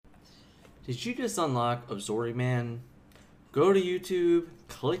Did you just unlock Absorbing Man? Go to YouTube,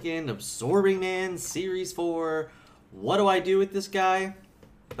 click in Absorbing Man Series 4. What do I do with this guy?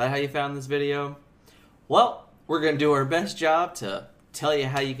 Is that how you found this video? Well, we're going to do our best job to tell you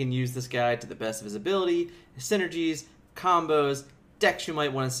how you can use this guy to the best of his ability, his synergies, combos, decks you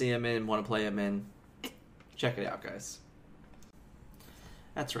might want to see him in, want to play him in. Check it out, guys.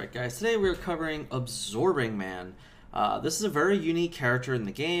 That's right, guys. Today we're covering Absorbing Man. This is a very unique character in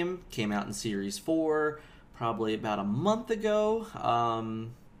the game. Came out in Series 4 probably about a month ago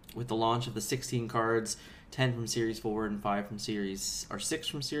with the launch of the 16 cards, 10 from Series 4 and 5 from Series, or 6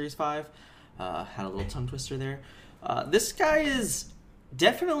 from Series 5. Had a little tongue twister there. This guy is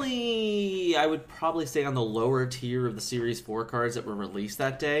definitely, I would probably say, on the lower tier of the Series 4 cards that were released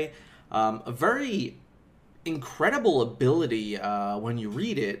that day. A very incredible ability when you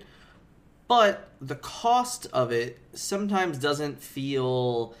read it, but the cost of it sometimes doesn't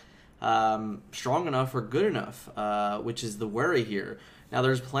feel strong enough or good enough, which is the worry here. Now,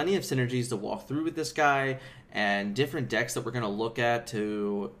 there's plenty of synergies to walk through with this guy and different decks that we're going to look at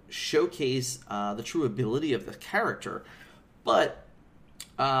to showcase the true ability of the character. But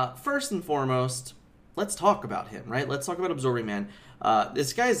first and foremost, let's talk about him, right? Let's talk about Absorbing Man.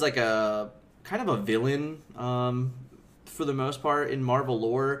 This guy is like a kind of a villain for the most part in Marvel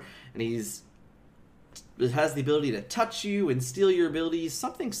lore, and he has the ability to touch you and steal your abilities,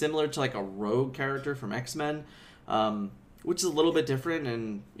 something similar to like a rogue character from X-Men, which is a little bit different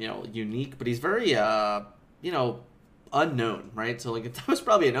and, unique, but he's very, unknown, right? So, like, that was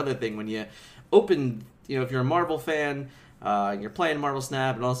probably another thing when you open, if you're a Marvel fan, you're playing Marvel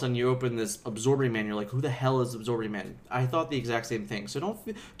Snap, and all of a sudden you open this Absorbing Man, you're like, who the hell is Absorbing Man? I thought the exact same thing, so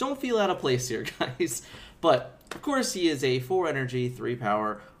don't feel out of place here, guys. But, of course, he is a 4 energy, 3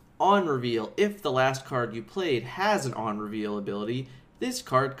 power, on reveal. If the last card you played has an on reveal ability, this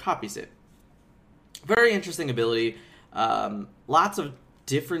card copies it. Very interesting ability. Lots of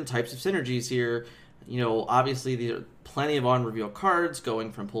different types of synergies here. Obviously there are plenty of on reveal cards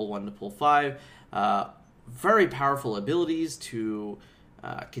going from pull 1 to pull 5. Very powerful abilities to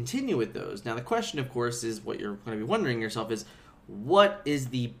continue with those. Now the question, of course, is what you're going to be wondering yourself is, what is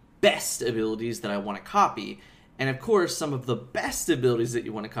the best abilities that I want to copy? And of course, some of the best abilities that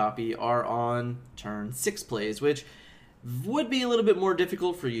you want to copy are on turn 6 plays, which would be a little bit more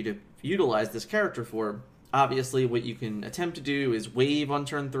difficult for you to utilize this character for. Obviously, what you can attempt to do is wave on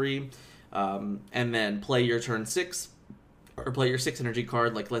turn 3, and then play your turn 6, or play your 6 energy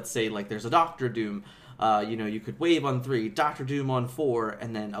card, like let's say like there's a Doctor Doom. You could wave on 3, Doctor Doom on 4,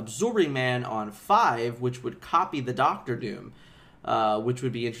 and then Absorbing Man on 5, which would copy the Doctor Doom, which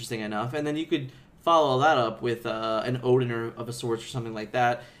would be interesting enough. And then you could follow that up with an Odin of a sorts or something like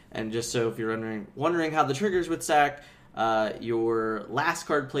that. And just so if you're wondering how the triggers would stack, your last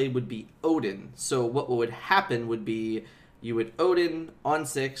card played would be Odin. So what would happen would be you would Odin on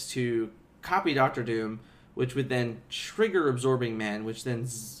 6 to copy Doctor Doom, which would then trigger Absorbing Man, which then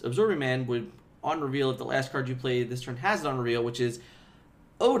Absorbing Man would on reveal if the last card you played this turn has it on reveal, which is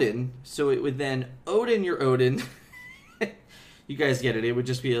Odin. So it would then Odin your Odin. You guys get it. It would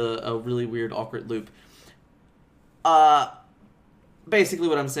just be a really weird, awkward loop. Basically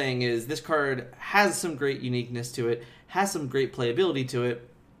what I'm saying is this card has some great uniqueness to it, has some great playability to it,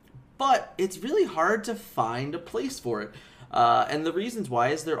 but it's really hard to find a place for it. And the reasons why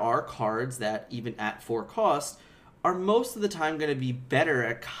is there are cards that, even at 4 cost, are most of the time going to be better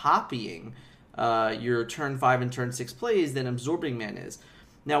at copying your turn 5 and turn 6 plays than Absorbing Man is.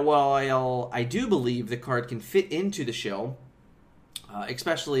 Now, while I do believe the card can fit into the shell,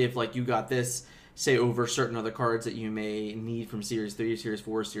 especially if like you got this, say, over certain other cards that you may need from Series 3, Series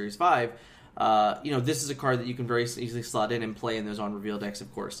 4, Series 5, this is a card that you can very easily slot in and play in those on-reveal decks,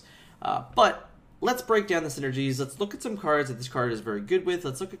 of course. But let's break down the synergies. Let's look at some cards that this card is very good with.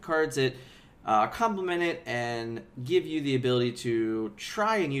 Let's look at cards that complement it and give you the ability to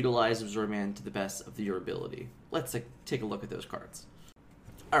try and utilize Absorbing Man to the best of your ability. Let's take a look at those cards.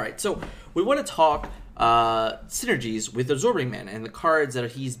 Alright, so we want to talk synergies with Absorbing Man and the cards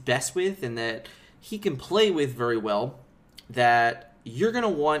that he's best with and that he can play with very well that you're going to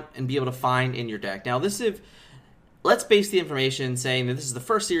want and be able to find in your deck. Now, let's base the information saying that this is the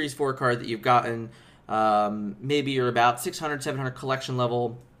first Series 4 card that you've gotten. Maybe you're about 600, 700 collection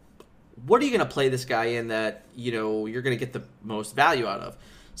level. What are you going to play this guy in that, you're going to get the most value out of?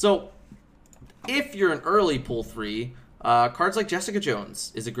 So, if you're an early pull 3, cards like Jessica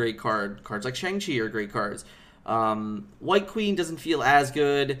Jones is a great card. Cards like Shang-Chi are great cards. White Queen doesn't feel as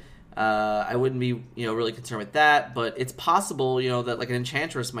good. I wouldn't be, really concerned with that, but it's possible, that like an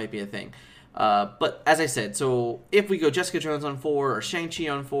Enchantress might be a thing. But as I said, so if we go Jessica Jones on 4 or Shang-Chi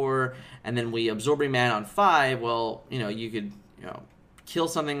on 4, and then we Absorbing Man on 5, well, you could, kill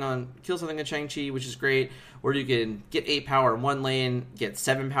something in Shang-Chi, which is great, or you can get 8 power in one lane, get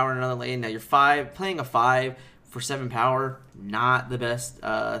 7 power in another lane. Now you're playing a 5 for 7 power, not the best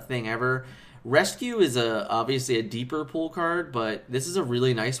thing ever. Rescue is obviously a deeper pool card, but this is a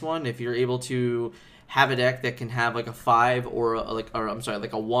really nice one if you're able to have a deck that can have like a 5 or like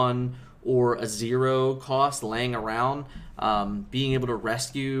a 1 or a 0 cost laying around. Being able to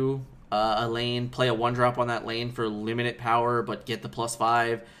rescue a lane, play a 1-drop on that lane for limited power, but get the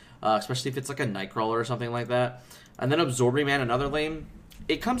 +5, especially if it's like a Nightcrawler or something like that. And then Absorbing Man, another lane.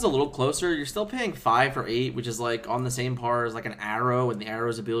 It comes a little closer. You're still paying 5 for 8, which is like on the same par as like an Arrow, and the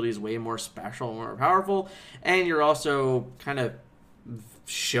Arrow's ability is way more special and more powerful. And you're also kind of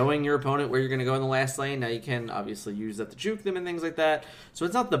showing your opponent where you're going to go in the last lane. Now you can obviously use that to juke them and things like that. So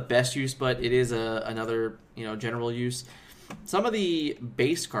it's not the best use, but it is another general use. Some of the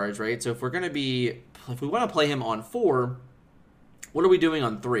base cards, right? So if we want to play him on 4, what are we doing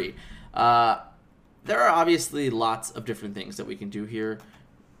on 3? There are obviously lots of different things that we can do here,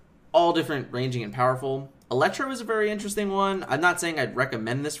 all different ranging and powerful. Electro is a very interesting one. I'm not saying I'd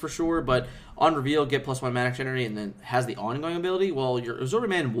recommend this for sure, but on reveal, get +1 Mana Generate, and then has the ongoing ability. Well, your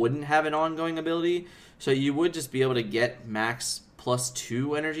Absorbing Man wouldn't have an ongoing ability, so you would just be able to get max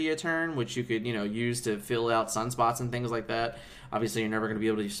 +2 energy a turn, which you could use to fill out sunspots and things like that. Obviously, you're never going to be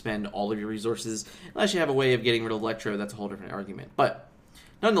able to spend all of your resources unless you have a way of getting rid of Electro. That's a whole different argument. But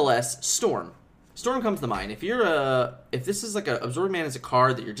nonetheless, Storm. Storm comes to mind. If this is like Absorbing Man is a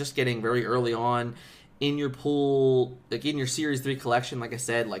card that you're just getting very early on in your pool, like in your Series 3 collection, like I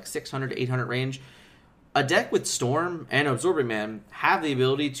said, like 600 to 800 range, a deck with Storm and Absorbing Man have the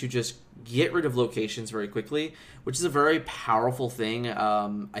ability to just get rid of locations very quickly, which is a very powerful thing,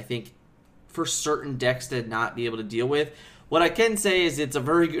 I think, for certain decks to not be able to deal with. What I can say is it's a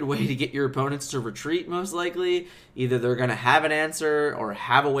very good way to get your opponents to retreat, most likely. Either they're going to have an answer or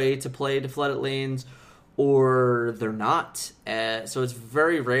have a way to play deflected lanes, or they're not. So it's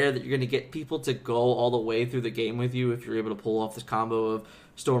very rare that you're going to get people to go all the way through the game with you if you're able to pull off this combo of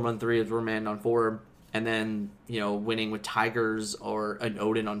Storm on 3, Absorbing Man on 4, and then, winning with Tigers or an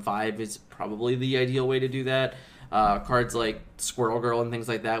Odin on 5 is probably the ideal way to do that. Cards like Squirrel Girl and things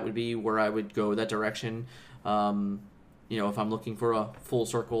like that would be where I would go that direction. If I'm looking for a full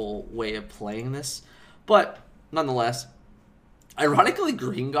circle way of playing this. But nonetheless, ironically,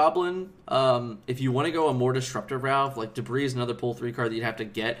 Green Goblin, if you want to go a more disruptive route, like Debris is another pull 3 card that you'd have to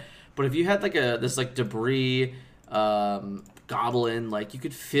get. But if you had like this Debris Goblin, like you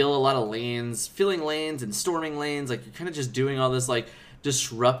could fill a lot of lanes, filling lanes and storming lanes, like you're kind of just doing all this like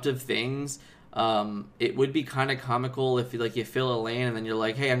disruptive things. It would be kind of comical if you fill a lane and then you're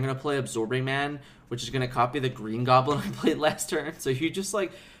like, hey, I'm going to play Absorbing Man, which is going to copy the Green Goblin I played last turn. So you just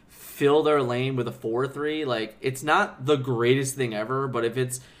like fill their lane with a 4/3. Like, it's not the greatest thing ever, but if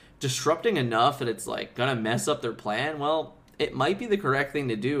it's disrupting enough that it's like going to mess up their plan, well, it might be the correct thing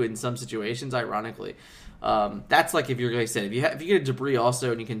to do in some situations, ironically. That's like if you're, like I said, if you get a Debris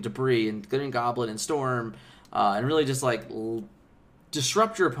also, and you can Debris and Green Goblin and Storm, and really just like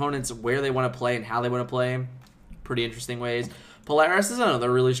disrupt your opponents where they want to play and how they want to play. Pretty interesting ways. Polaris is another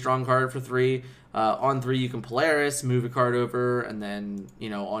really strong card for 3. On 3, you can Polaris, move a card over, and then,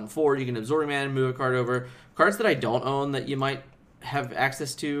 on 4, you can Absorbing Man, move a card over. Cards that I don't own that you might have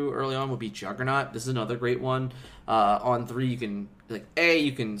access to early on would be Juggernaut. This is another great one. On 3, you can,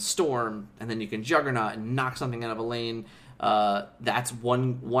 you can Storm, and then you can Juggernaut and knock something out of a lane. That's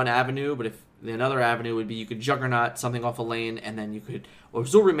one avenue, but if another avenue would be you could Juggernaut something off a lane, and then you could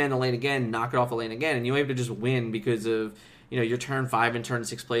Absorbing Man the lane again, knock it off a lane again, and you have to just win because of your turn 5 and turn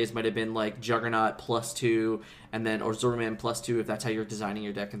 6 plays might have been like Juggernaut +2, and then Absorbing Man +2 if that's how you're designing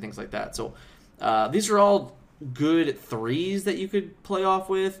your deck and things like that. So these are all good 3s that you could play off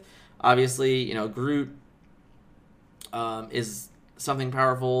with. Obviously, Groot is something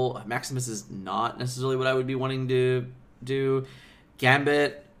powerful. Maximus is not necessarily what I would be wanting to do.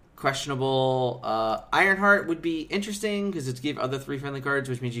 Gambit, questionable. Ironheart would be interesting because it's give other 3 friendly cards,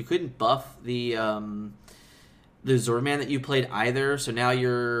 which means you couldn't buff the Absorbing Man that you played either. So now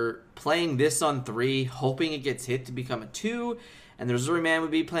you're playing this on 3, hoping it gets hit to become a 2, and the Absorbing Man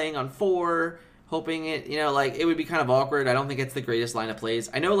would be playing on 4, hoping it, it would be kind of awkward. I don't think it's the greatest line of plays.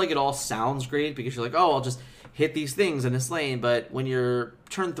 I know, it all sounds great because you're like, oh, I'll just hit these things in this lane, but when your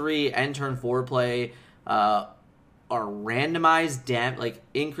turn 3 and turn 4 play are randomized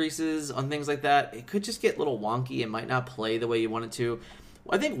increases on things like that, it could just get a little wonky and might not play the way you want it to.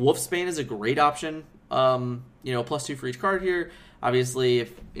 I think Wolfsbane is a great option. +2 for each card here. Obviously,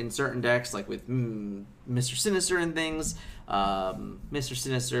 if in certain decks, like with Mr. Sinister and things, Mr.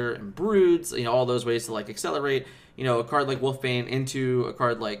 Sinister and Broods, all those ways to like accelerate, a card like Wolfbane into a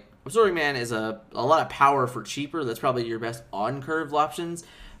card like Absorbing Man is a lot of power for cheaper. That's probably your best on-curve options.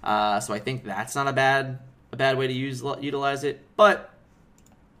 So I think that's not a bad way to utilize it. But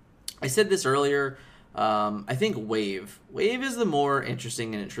I said this earlier. I think Wave is the more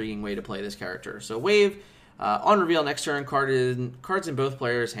interesting and intriguing way to play this character. So Wave, on reveal next turn, cards in both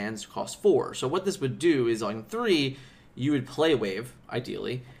players' hands cost 4. So what this would do is on 3, you would play Wave,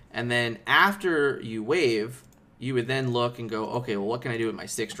 ideally, and then after you Wave, you would then look and go, okay, well, what can I do with my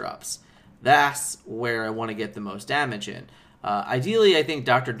 6 drops? That's where I want to get the most damage in. Ideally, I think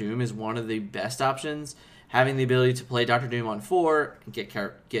Doctor Doom is one of the best options. Having the ability to play Doctor Doom on 4 and get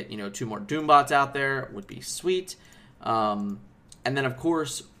 2 more Doombots out there would be sweet. And then, of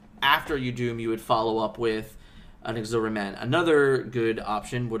course, after you Doom, you would follow up with an Absorbing Man. Another good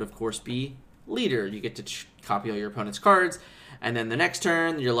option would, of course, be Leader. You get to copy all your opponent's cards, and then the next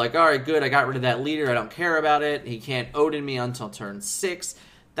turn, you're like, all right, good, I got rid of that Leader. I don't care about it. He can't Odin me until turn 6.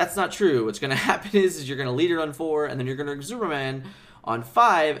 That's not true. What's going to happen is you're going to Leader on 4, and then you're going to Absorbing Man on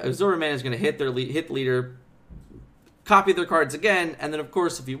 5. Absorbing Man is going to hit the Leader, copy their cards again, and then, of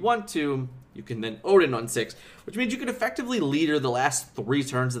course, if you want to, you can then Odin on 6, which means you can effectively Leader the last 3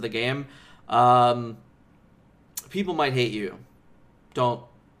 turns of the game. People might hate you. Don't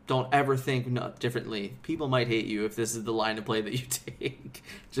ever think differently. People might hate you if this is the line of play that you take.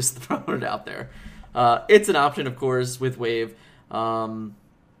 Just throwing it out there. It's an option, of course, with Wave. I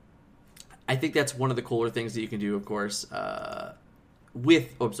think that's one of the cooler things that you can do, of course,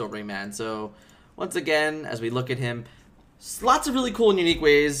 with Absorbing Man. So, once again, as we look at him, lots of really cool and unique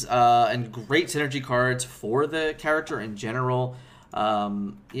ways and great synergy cards for the character in general.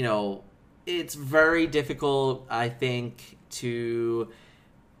 It's very difficult, I think, to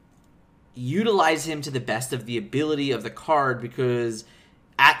utilize him to the best of the ability of the card because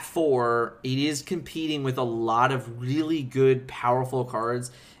at 4, it is competing with a lot of really good, powerful cards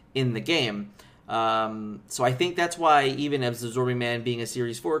in the game. So I think that's why even as Absorbing Man being a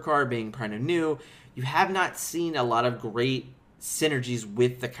Series 4 card, being kind of new, you have not seen a lot of great synergies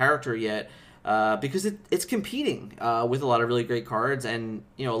with the character yet because it's competing with a lot of really great cards and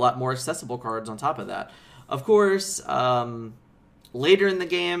a lot more accessible cards on top of that. Of course, later in the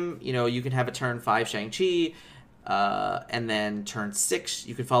game, you can have a turn 5 Shang-Chi, and then turn 6,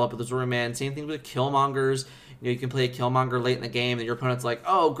 you can follow up with Absorbing Man. Same thing with Killmongers. You can play a Killmonger late in the game, and your opponent's like,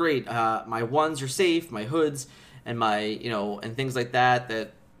 oh, great, my ones are safe, my hoods, and my, and things like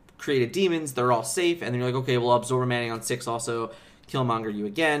that created demons, they're all safe, and then you're like, okay, well, Absorbing Man on 6 also Killmonger you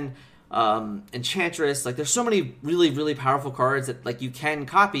again. Enchantress, there's so many really, really powerful cards that you can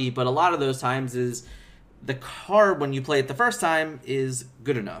copy, but a lot of those times is the card when you play it the first time is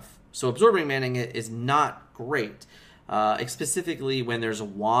good enough. So Absorbing Manning it is not great, specifically when there's a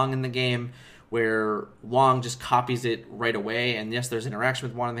Wong in the game where Wong just copies it right away, and yes, there's interaction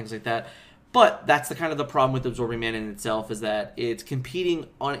with Wong and things like that, but that's the kind of the problem with Absorbing Man in itself is that it's competing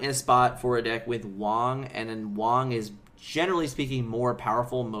in a spot for a deck with Wong, and then Wong is generally speaking more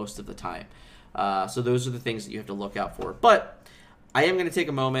powerful most of the time. So those are the things that you have to look out for. But I am going to take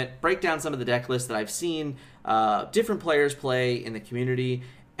a moment, break down some of the deck lists that I've seen different players play in the community,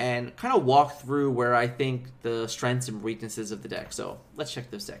 and kind of walk through where I think the strengths and weaknesses of the deck. So let's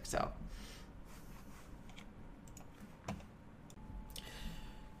check those decks out.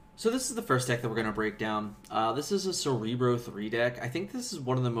 So this is the first deck that we're going to break down. This is a Cerebro 3 deck. I think this is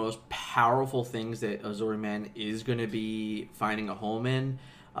one of the most powerful things that Absorbing Man is going to be finding a home in.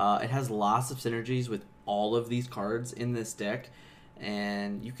 It has lots of synergies with all of these cards in this deck,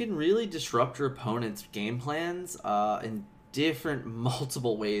 and you can really disrupt your opponent's game plans in different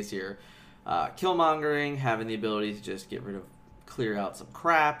multiple ways here. Killmongering, having the ability to just clear out some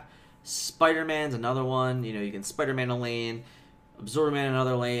crap. Spider-Man's another one. You can Spider-Man a lane. Absorbing Man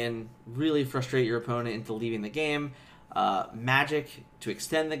another lane, really frustrate your opponent into leaving the game. Magic to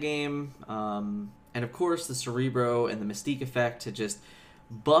extend the game. And of course the Cerebro and the Mystique effect to just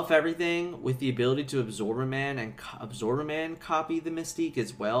buff everything with the ability to Absorbing Man and Absorbing Man copy the Mystique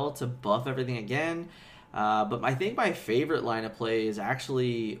as well to buff everything again. But I think my favorite line of play is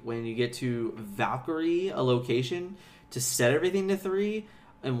actually when you get to Valkyrie, a location, to set everything to 3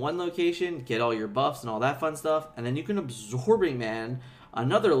 in one location, get all your buffs and all that fun stuff, and then you can Absorbing Man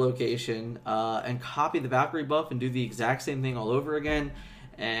another location and copy the Valkyrie buff and do the exact same thing all over again.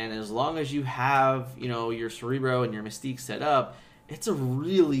 And as long as you have your Cerebro and your Mystique set up, it's a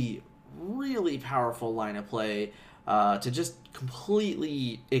really, really powerful line of play to just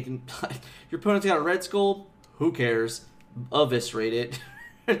completely your opponent's got a Red Skull, who cares? Eviscerate it.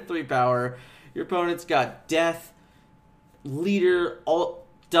 3 power. Your opponent's got Death, Leader, all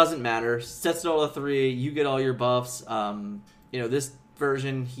doesn't matter. Sets it all to 3. You get all your buffs. This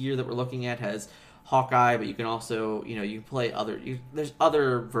version here that we're looking at has Hawkeye, but you can also, you can play there's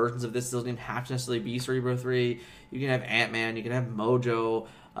other versions of this. It doesn't even have to necessarily be Cerebro 3. You can have Ant-Man, you can have Mojo.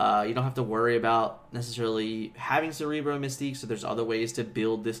 You don't have to worry about necessarily having Cerebro and Mystique, so there's other ways to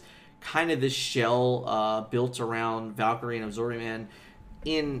build this shell built around Valkyrie and Absorbing Man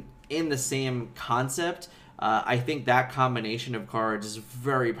in the same concept. I think that combination of cards is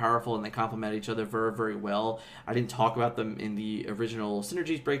very powerful, and they complement each other very, very well. I didn't talk about them in the original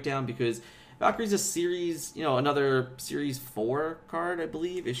Synergies breakdown because Valkyrie's a series, another Series 4 card, I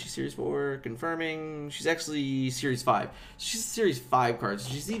believe. Is she Series 4? Confirming. She's actually Series 5. She's a Series 5 card,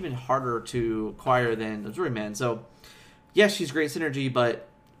 so she's even harder to acquire than Absorbing Man. So, yes, she's great synergy, but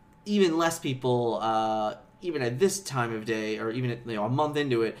even less people, even at this time of day, or even a month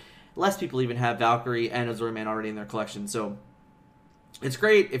into it, less people even have Valkyrie and Absorbing Man already in their collection. So, it's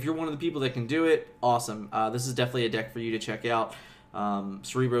great. If you're one of the people that can do it, awesome. This is definitely a deck for you to check out.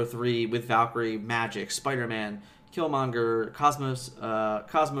 Cerebro 3 with Valkyrie, Magic, Spider-Man, Killmonger,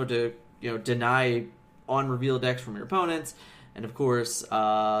 Cosmo to deny on reveal decks from your opponents, and of course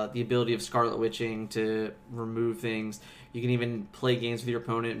the ability of Scarlet Witching to remove things. You can even play games with your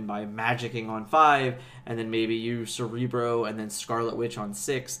opponent by magicking on 5, and then maybe use Cerebro and then Scarlet Witch on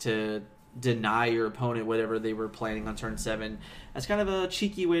 6 to deny your opponent whatever they were planning on turn 7. That's kind of a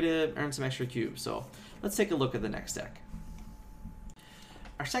cheeky way to earn some extra cubes. So let's take a look at the next deck.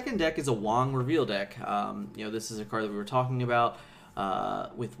 Our second deck is a Wong reveal deck. This is a card that we were talking about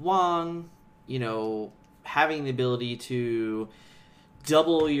with Wong, having the ability to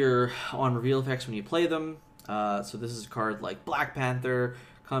double your on reveal effects when you play them. So this is a card like Black Panther,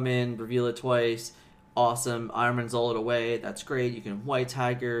 come in, reveal it twice, awesome. Iron Man Zoll it away, that's great. You can White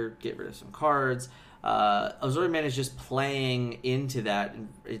Tiger, get rid of some cards. Absorbing Man is just playing into that.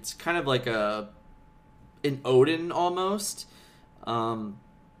 It's kind of like an Odin almost.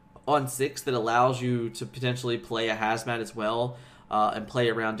 On 6 that allows you to potentially play a Hazmat as well and play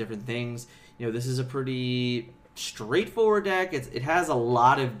around different things. This is a pretty straightforward deck. It has a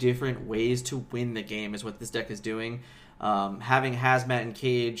lot of different ways to win the game is what this deck is doing. Having Hazmat and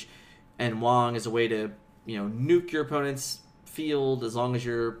Cage and Wong is a way to nuke your opponent's field as long as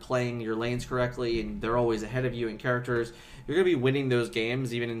you're playing your lanes correctly and they're always ahead of you in characters. You're going to be winning those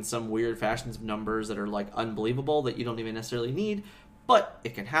games even in some weird fashions of numbers that are like unbelievable that you don't even necessarily need. But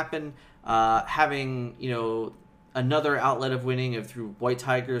it can happen. Having, another outlet of winning through White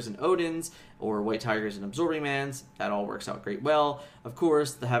Tigers and Odins, or White Tigers and Absorbing Mans, that all works out great well. Of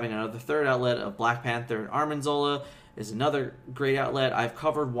course, having another third outlet of Black Panther and Armanzola is another great outlet. I've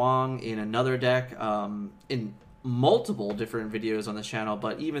covered Wong in another deck in multiple different videos on this channel,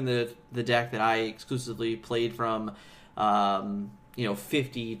 but even the deck that I exclusively played from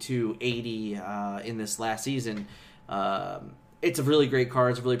 50 to 80 in this last season, it's a really great card.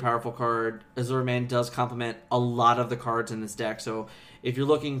 It's a really powerful card. Absorbing Man does complement a lot of the cards in this deck. So if you're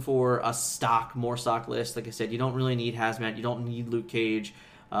looking for a more stock list, like I said, you don't really need Hazmat. You don't need Luke Cage.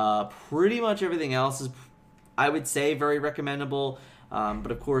 Pretty much everything else is, I would say, very recommendable.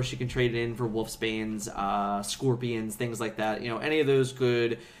 But of course, you can trade it in for Wolfsbanes, Scorpions, things like that. Any of those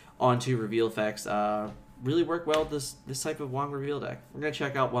good onto reveal effects really work well with this type of Wong reveal deck. We're going to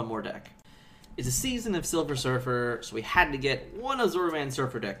check out one more deck. It's a season of Silver Surfer, so we had to get one Absorbing Man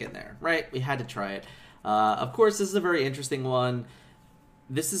Surfer deck in there, right? We had to try it. Of course, this is a very interesting one.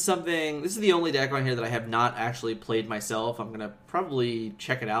 This is the only deck on here that I have not actually played myself. I'm going to probably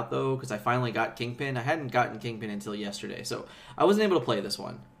check it out, though, because I finally got Kingpin. I hadn't gotten Kingpin until yesterday, so I wasn't able to play this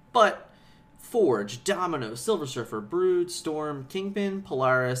one. But Forge, Domino, Silver Surfer, Brood, Storm, Kingpin,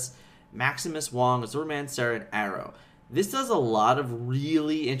 Polaris, Maximus, Wong, Absorbing Man, Sarah, and Arrow. This does a lot of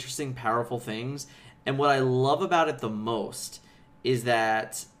really interesting, powerful things, and what I love about it the most is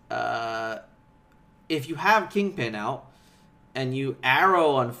that if you have Kingpin out, and you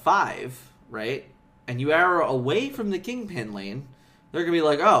arrow on 5, right, and you arrow away from the Kingpin lane, they're going to be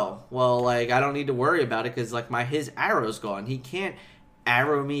like, oh, well, I don't need to worry about it because, his arrow's gone. He can't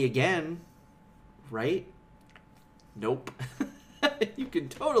arrow me again, right? Nope. You can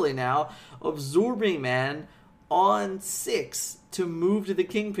totally now Absorbing Man on 6 to move to the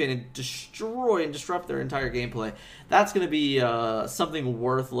Kingpin and destroy and disrupt their entire gameplay. That's going to be something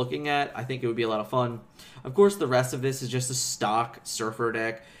worth looking at. I think it would be a lot of fun. Of course, the rest of this is just a stock Surfer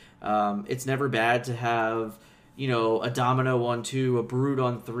deck. It's never bad to have, a Domino on 2, a Brood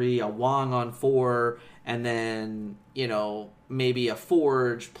on 3, a Wong on 4, and then, maybe a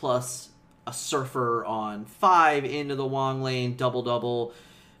Forge plus a Surfer on 5 into the Wong lane, double,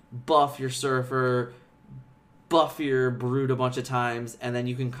 buff your Surfer, buff your Brood a bunch of times, and then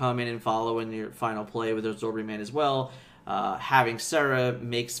you can come in and follow in your final play with Absorbing Man as well. Having Serra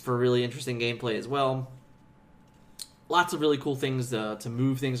makes for really interesting gameplay as well. Lots of really cool things to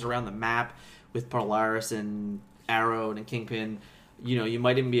move things around the map with Polaris and Arrow and Kingpin. You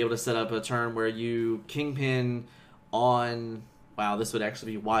might even be able to set up a turn where you Kingpin on... Wow, this would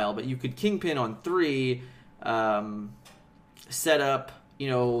actually be wild. But you could Kingpin on 3, set up,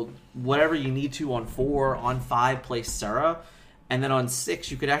 whatever you need to on 4. On 5, play Serra. And then on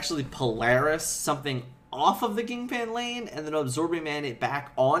 6, you could actually Polaris something off of the Kingpin lane and then Absorbing Man it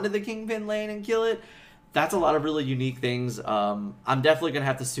back onto the Kingpin lane and kill it. That's a lot of really unique things. I'm definitely going to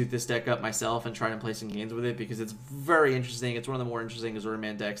have to suit this deck up myself and try and play some games with it because it's very interesting. It's one of the more interesting Absorbing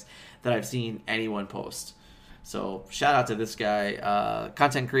Man decks that I've seen anyone post. So shout out to this guy,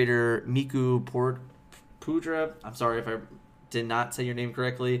 content creator Miku Pudra. I'm sorry if I did not say your name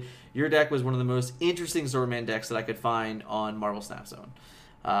correctly. Your deck was one of the most interesting Absorbing Man decks that I could find on Marvel Snap Zone.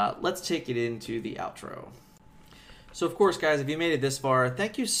 Let's take it into the outro. So, of course, guys, if you made it this far,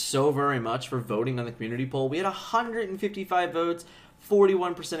 thank you so very much for voting on the community poll. We had 155 votes.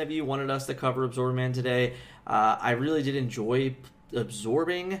 41% of you wanted us to cover Absorbing Man today. I really did enjoy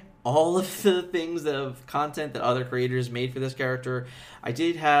absorbing all of the things of content that other creators made for this character. I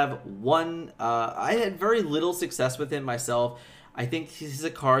did have one... I had very little success with him myself. I think he's a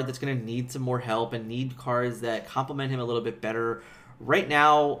card that's going to need some more help and need cards that complement him a little bit better. Right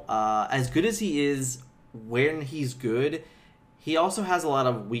now, as good as he is... when he's good, he also has a lot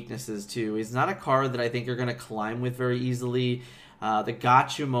of weaknesses too. He's not a card that I think you're going to climb with very easily. The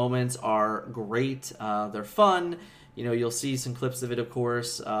gotcha moments are great. They're fun. You'll see some clips of it, of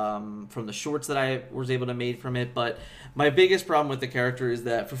course, from the shorts that I was able to make from it. But my biggest problem with the character is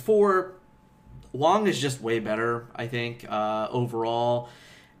that for 4, Wong is just way better, I think, overall.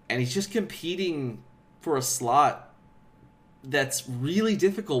 And he's just competing for a slot that's really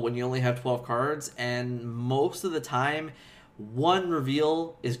difficult when you only have 12 cards, and most of the time, one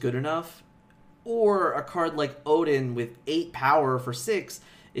reveal is good enough, or a card like Odin with 8 power for 6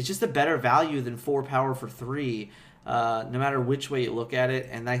 is just a better value than 4 power for 3, no matter which way you look at it,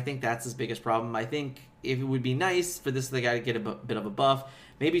 and I think that's his biggest problem. I think if it would be nice for this guy to get a bit of a buff,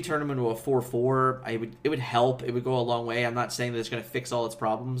 maybe turn him into a 4/4, it would help, it would go a long way. I'm not saying that it's going to fix all its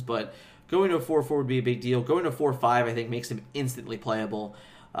problems, but going to a 4/4 would be a big deal. Going to 4/5, I think, makes him instantly playable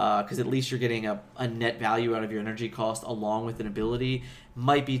because at least you're getting a net value out of your energy cost along with an ability.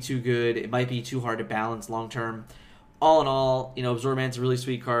 Might be too good. It might be too hard to balance long term. All in all, Absorb Man's a really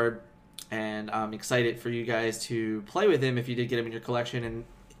sweet card, and I'm excited for you guys to play with him if you did get him in your collection. And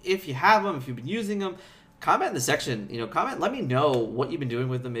if you have him, if you've been using him, comment in the section. Comment. Let me know what you've been doing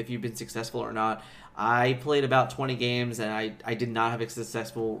with them, if you've been successful or not. I played about 20 games, and I did not have a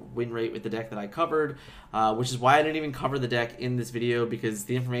successful win rate with the deck that I covered, which is why I didn't even cover the deck in this video, because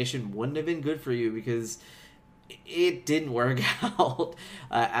the information wouldn't have been good for you, because it didn't work out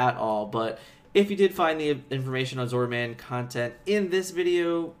at all. But if you did find the information on Absorbing Man content in this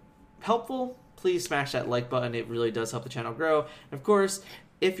video helpful, please smash that like button. It really does help the channel grow. And of course,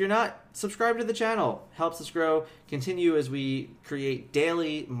 if you're not subscribed to the channel, helps us grow, continue as we create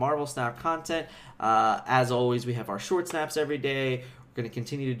daily Marvel Snap content. As always, we have our short snaps every day. We're going to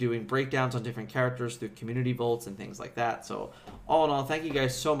continue doing breakdowns on different characters through community votes and things like that. So all in all, thank you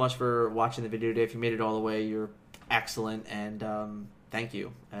guys so much for watching the video today. If you made it all the way, you're excellent, and thank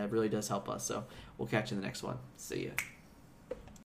you. It really does help us. So we'll catch you in the next one. See ya.